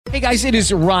Hey guys, it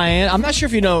is Ryan. I'm not sure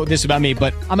if you know this about me,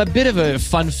 but I'm a bit of a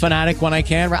fun fanatic when I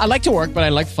can. I like to work, but I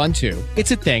like fun too.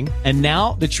 It's a thing. And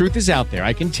now the truth is out there.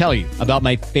 I can tell you about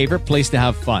my favorite place to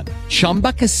have fun.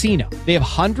 Chumba Casino. They have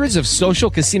hundreds of social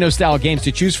casino style games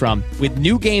to choose from with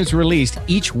new games released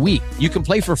each week. You can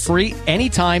play for free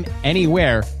anytime,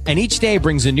 anywhere. And each day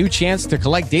brings a new chance to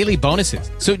collect daily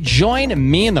bonuses. So join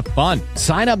me in the fun.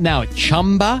 Sign up now at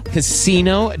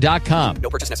ChumbaCasino.com. No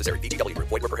purchase necessary. VGW.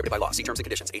 Void where prohibited by law. See terms and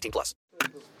conditions. 18+.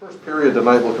 First period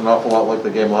tonight looked an awful lot like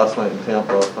the game last night in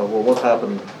Tampa. Well, what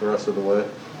happened the rest of the way?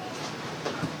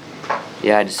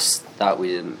 Yeah, I just thought we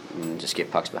didn't just get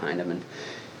pucks behind them, and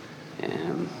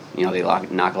they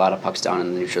knock a lot of pucks down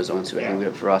in the neutral zone. So I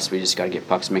think for us, we just got to get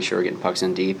pucks, make sure we're getting pucks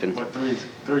in deep, and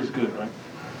three's good, right?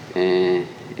 And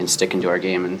sticking to our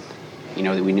game. And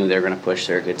we knew they were going to push.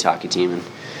 They're a good hockey team,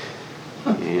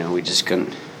 and we just kind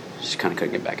of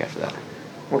couldn't get back after that.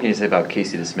 What can you say about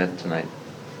Casey DeSmith tonight?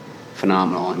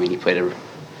 Phenomenal. I mean, he played an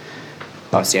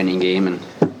outstanding game, and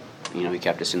he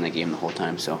kept us in the game the whole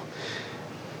time. So,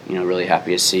 really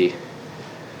happy to see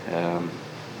him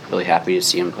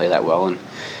play that well, and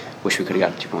wish we could have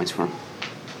gotten 2 points for him.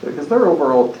 Is their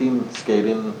overall team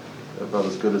skating about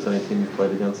as good as any team you've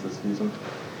played against this season?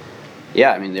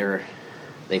 Yeah, I mean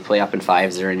they play up in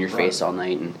fives. They're in your face all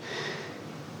night, and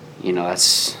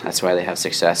that's why they have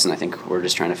success. And I think we're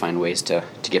just trying to find ways to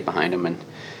get behind them and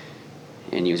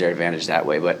use our advantage that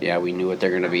way. But yeah, we knew what they're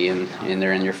going to be, and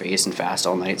they're in your face and fast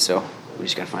all night. So we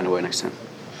just got to find a way next time.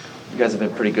 You guys have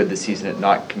been pretty good this season at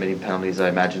not committing penalties. I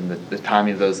imagine that the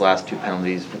timing of those last 2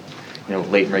 penalties,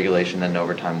 late in regulation, then in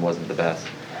overtime, wasn't the best.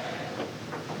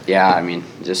 Yeah, I mean,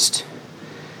 just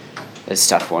it's a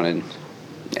tough one, and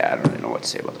I don't really know what to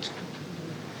say about this.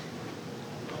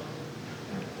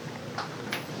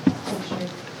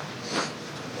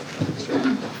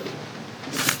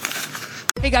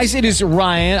 Hey guys, it is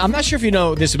Ryan. I'm not sure if you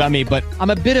know this about me, but I'm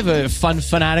a bit of a fun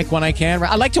fanatic when I can.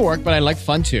 I like to work, but I like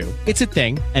fun too. It's a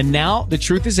thing. And now the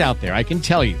truth is out there. I can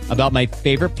tell you about my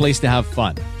favorite place to have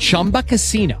fun. Chumba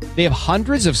Casino. They have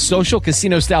hundreds of social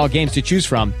casino style games to choose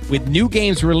from with new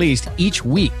games released each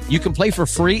week. You can play for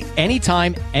free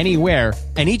anytime, anywhere.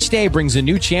 And each day brings a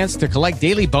new chance to collect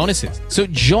daily bonuses. So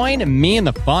join me in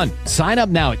the fun. Sign up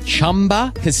now at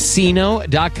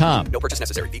ChumbaCasino.com. No purchase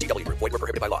necessary. VGW. Void where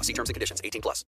prohibited by law. See terms and conditions. 18+.